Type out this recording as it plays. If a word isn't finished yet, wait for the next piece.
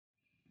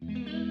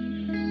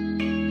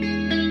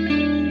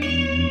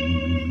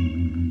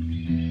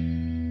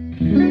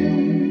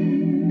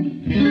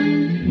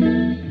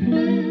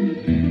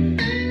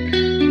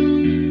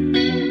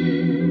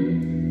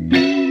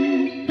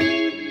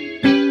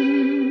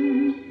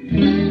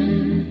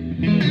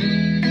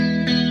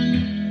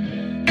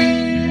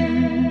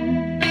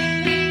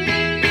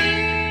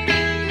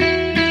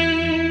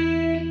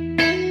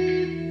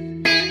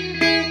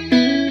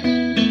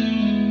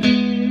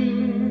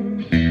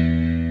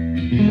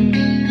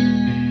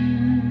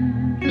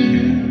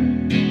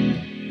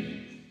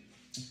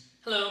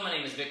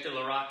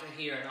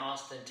here in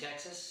Austin,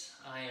 Texas.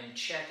 I am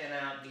checking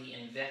out the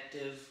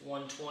Invective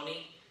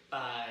 120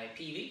 by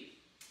Peavey.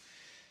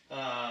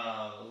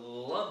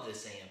 Love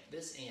this amp.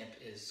 This amp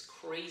is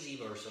crazy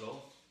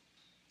versatile.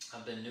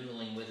 I've been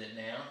noodling with it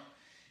now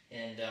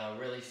and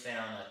really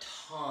found a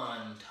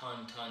ton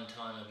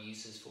of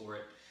uses for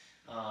it.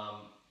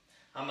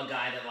 I'm a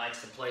guy that likes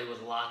to play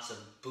with lots of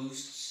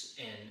boosts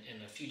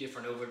and a few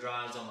different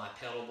overdrives on my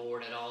pedal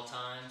board at all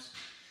times.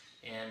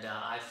 And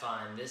I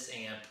find this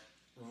amp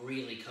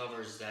really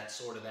covers that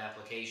sort of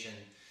application,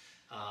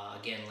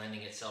 again,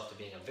 lending itself to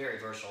being a very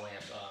versatile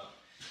amp.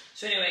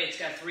 So anyway, it's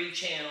got 3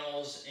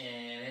 channels,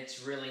 and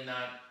it's really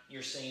not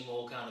your same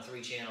old kind of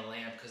 3-channel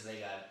amp because they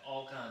got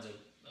all kinds of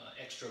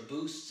extra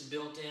boosts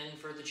built in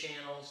for the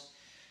channels,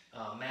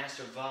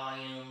 master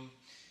volume,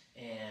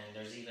 and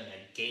there's even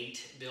a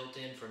gate built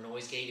in for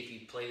noise gate if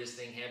you play this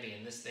thing heavy,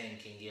 and this thing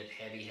can get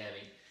heavy.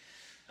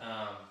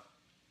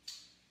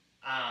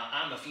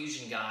 I'm a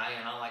fusion guy,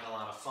 and I like a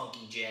lot of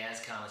funky jazz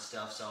kind of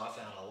stuff, so I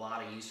found a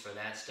lot of use for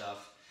that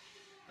stuff.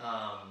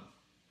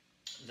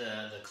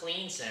 The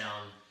clean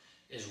sound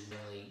is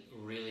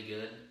really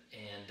good,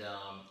 and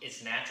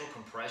its natural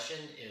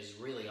compression is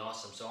really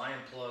awesome. So I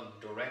am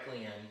plugged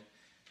directly in.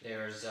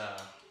 There's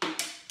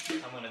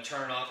I'm going to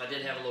turn off. I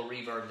did have a little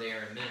reverb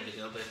there a minute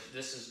ago, but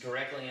this is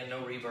directly in,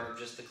 no reverb,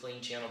 just the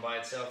clean channel by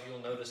itself. You'll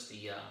notice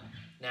the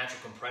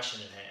natural compression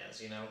it has,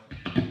 you know.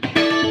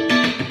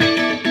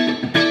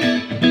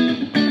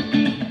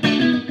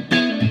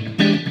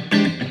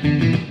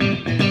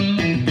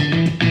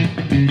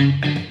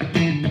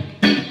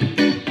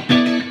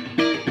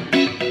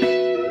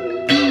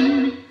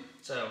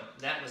 So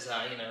that was,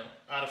 you know,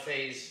 out of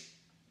phase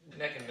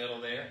neck and middle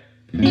there.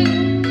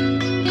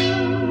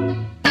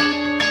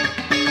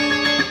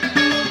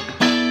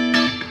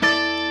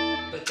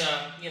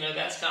 You know,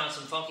 that's kind of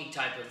some funky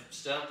type of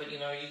stuff, but you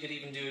know, you could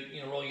even do it,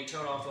 you know, roll your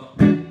tone off of.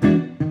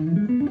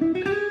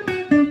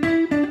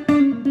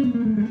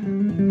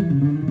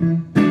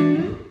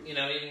 You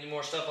know, even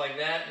more stuff like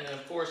that. And then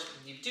of course,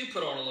 you do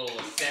put on a little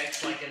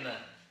effects, like in the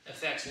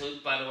effects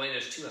loop. By the way,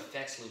 there's 2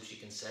 effects loops you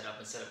can set up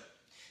instead of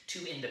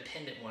 2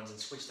 independent ones and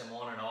switch them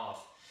on and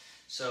off.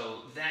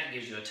 So that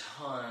gives you a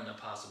ton of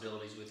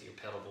possibilities with your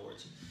pedal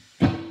boards.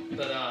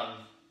 But,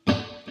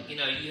 you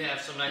know, you have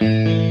some nice...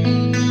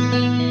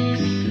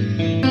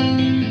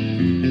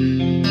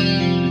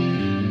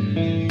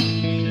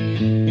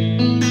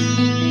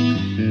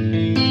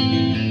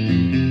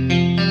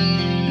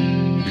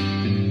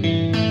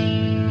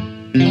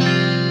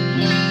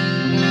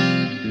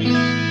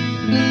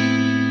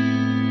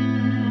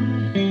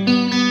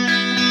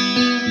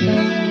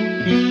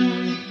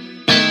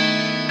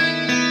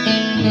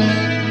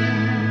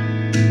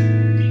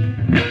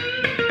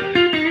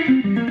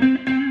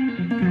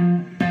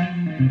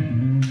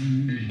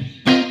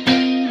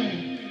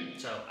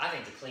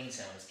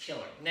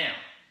 Now,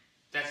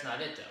 that's not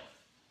it though.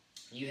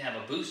 You have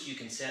a boost you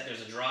can set.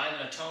 There's a drive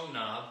and a tone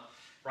knob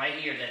right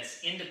here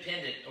that's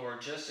independent or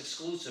just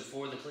exclusive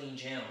for the clean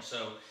channel.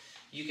 So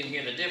you can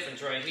hear the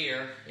difference right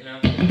here, you know.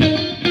 So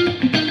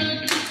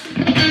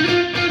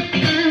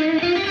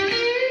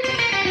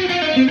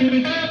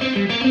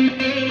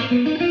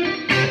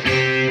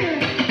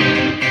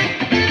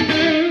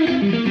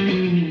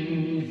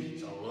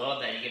I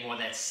love that. You get more of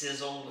that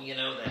sizzle, you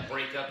know, that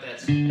breakup,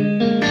 that's...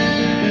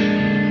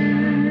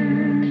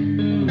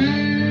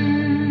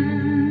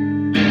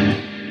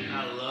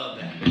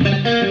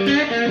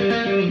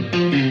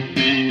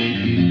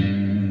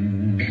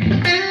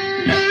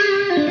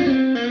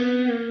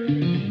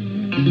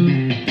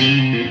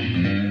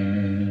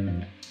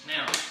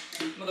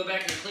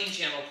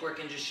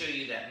 And just show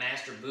you that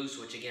master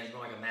boost, which again is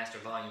more like a master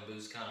volume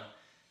boost, kind of.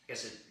 I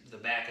guess the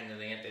back end of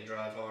the amp they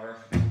drive harder.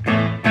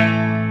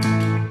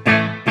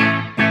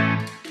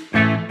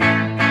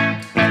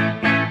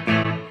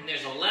 And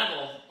there's a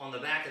level on the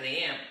back of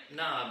the amp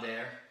knob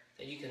there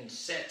that you can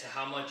set to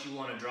how much you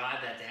want to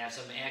drive that to have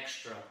some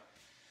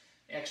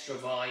extra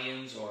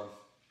volumes, or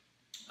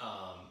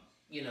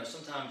you know,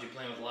 sometimes you're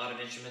playing with a lot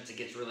of instruments, it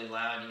gets really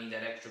loud, you need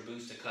that extra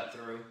boost to cut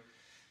through.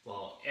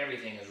 Well,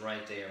 everything is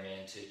right there,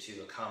 man,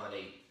 to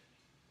accommodate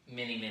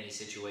many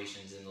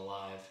situations in the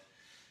live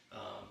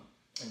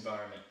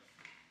environment.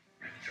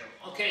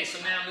 Okay, so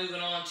now moving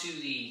on to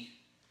the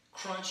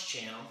crunch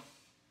channel.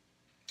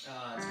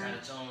 It's got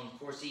its own, of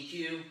course,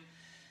 EQ.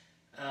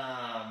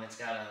 It's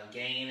got a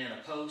gain and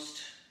a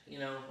post, you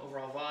know,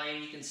 overall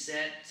volume you can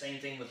set. Same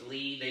thing with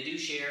lead. They do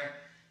share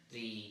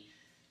the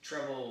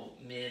treble,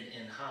 mid,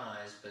 and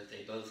highs, but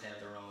they both have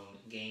their own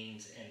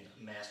gains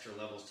and master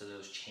levels to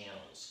those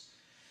channels.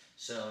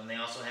 So, and they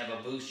also have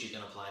a boost you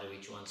can apply to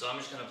each one. So I'm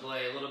just going to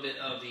play a little bit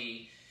of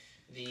the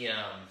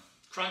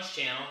crunch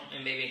channel,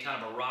 and maybe in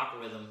kind of a rock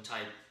rhythm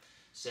type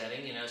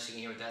setting, you know, so you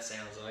can hear what that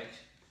sounds like.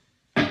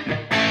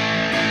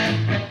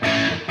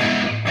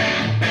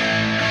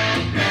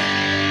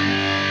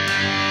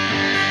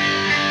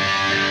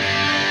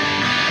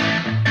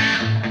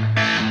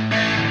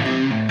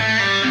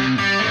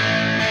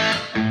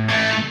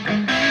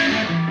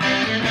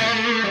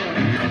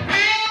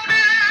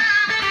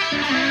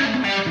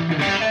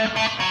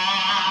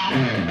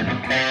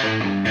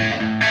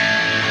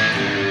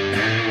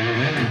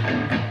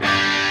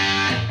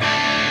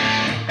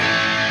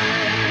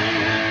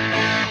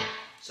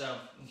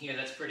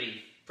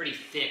 pretty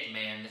thick,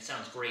 man. It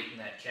sounds great in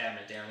that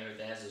cabinet down there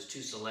that has those two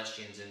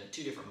Celestians in it,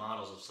 2 different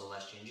models of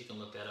Celestians. You can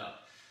look that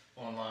up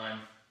online,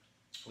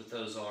 what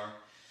those are.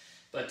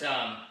 But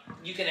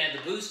you can add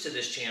the boost to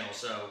this channel.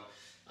 So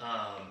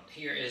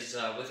here is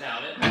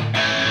without it.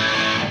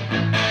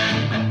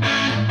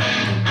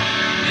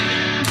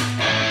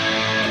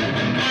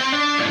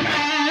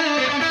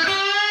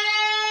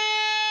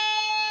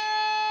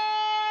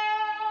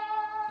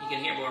 You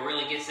can hear where it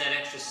really gets that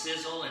extra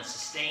sizzle and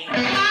sustain.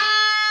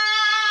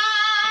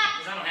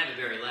 Because I don't have it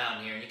very loud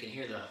in here, and you can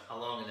hear how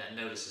long that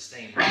note is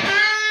sustained.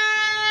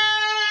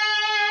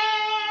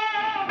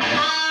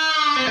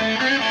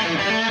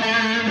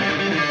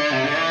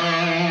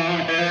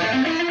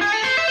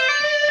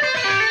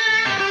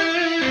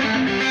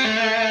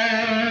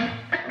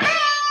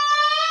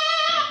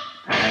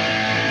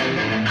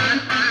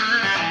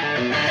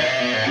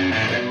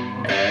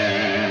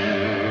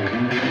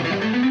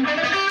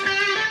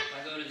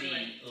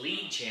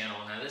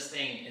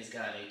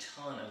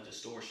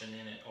 Distortion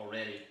in it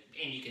already,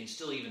 and you can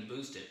still even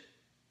boost it.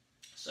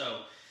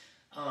 So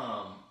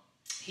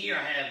here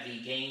I have the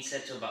gain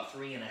set to about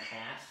 3.5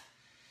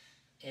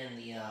 in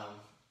the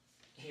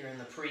here in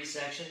the pre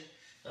section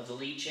of the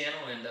lead channel,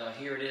 and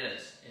here it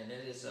is, and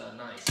it is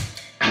nice.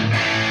 It's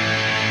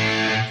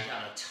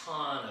got a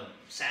ton of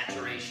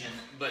saturation,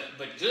 but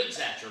good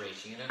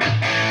saturation, you know.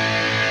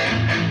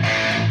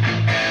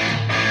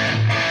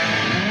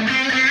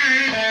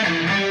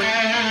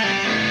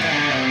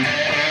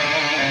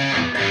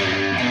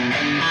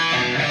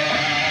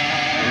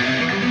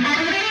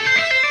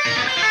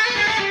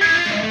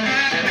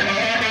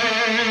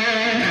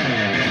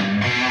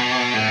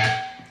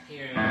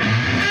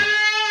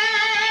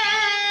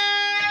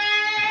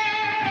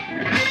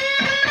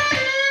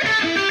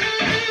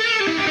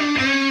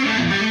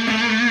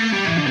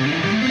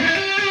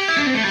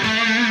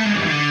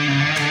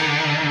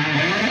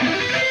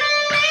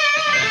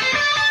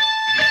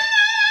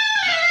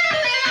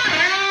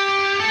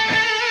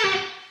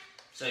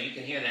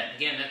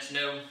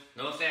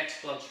 No effects,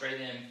 plug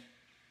straight in,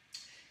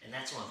 and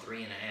that's on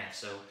 3.5.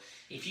 So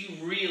if you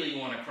really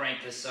want to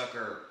crank this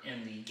sucker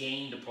in the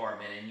gain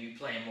department, and you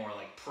playing more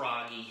like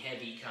proggy,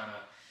 heavy kind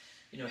of,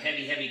 you know,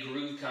 heavy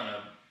groove kind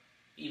of,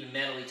 even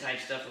metally type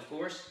stuff, of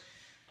course,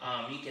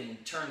 you can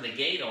turn the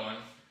gate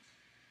on,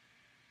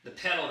 the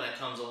pedal that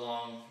comes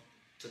along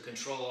to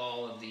control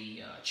all of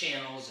the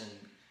channels and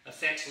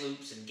effects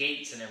loops and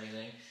gates and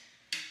everything.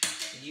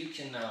 You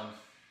can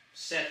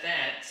set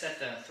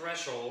the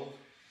threshold.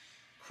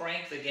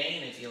 Crank the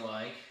gain if you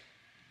like,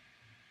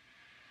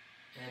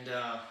 and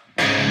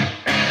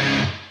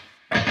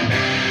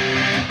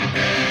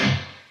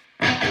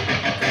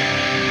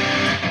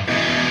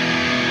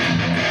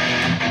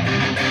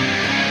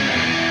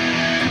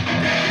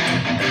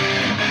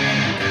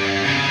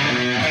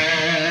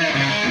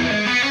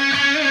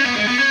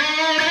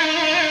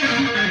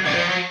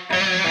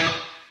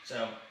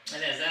so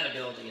it has that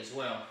ability as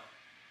well.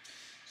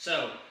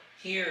 So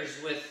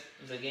here's with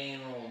the gain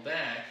rolled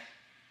back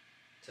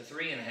to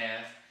 3.5,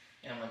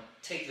 and I'm going to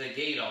take the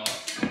gate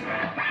off and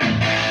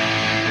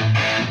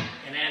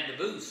add the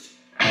boost.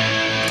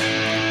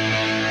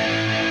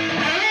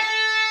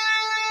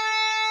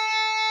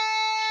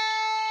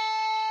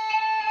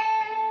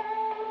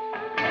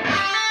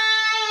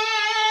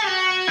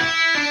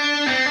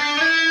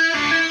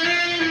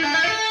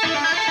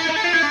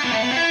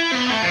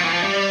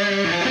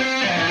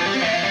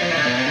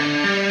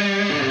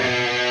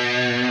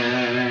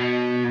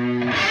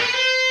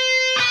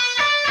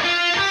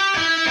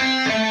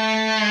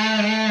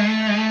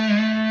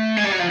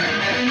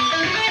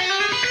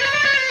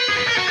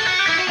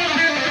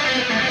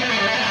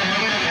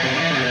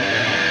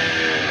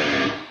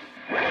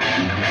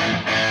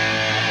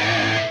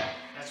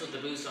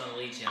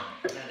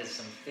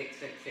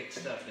 Thick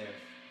stuff there.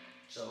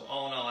 So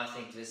all in all, I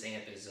think this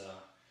amp is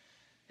a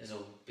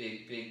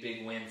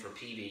big win for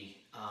Peavey.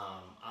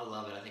 I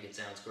love it. I think it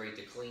sounds great.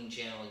 The clean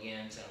channel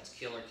again sounds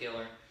killer.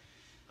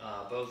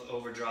 Both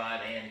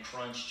overdrive and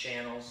crunch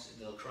channels,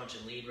 the crunch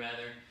and lead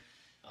rather.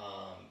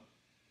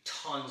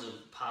 Tons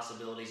of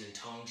possibilities in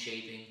tone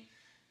shaping,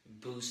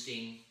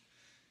 boosting,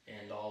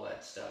 and all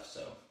that stuff.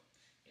 So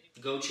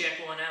go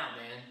check one out,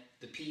 man.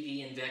 The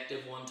Peavey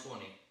Invective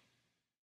 120.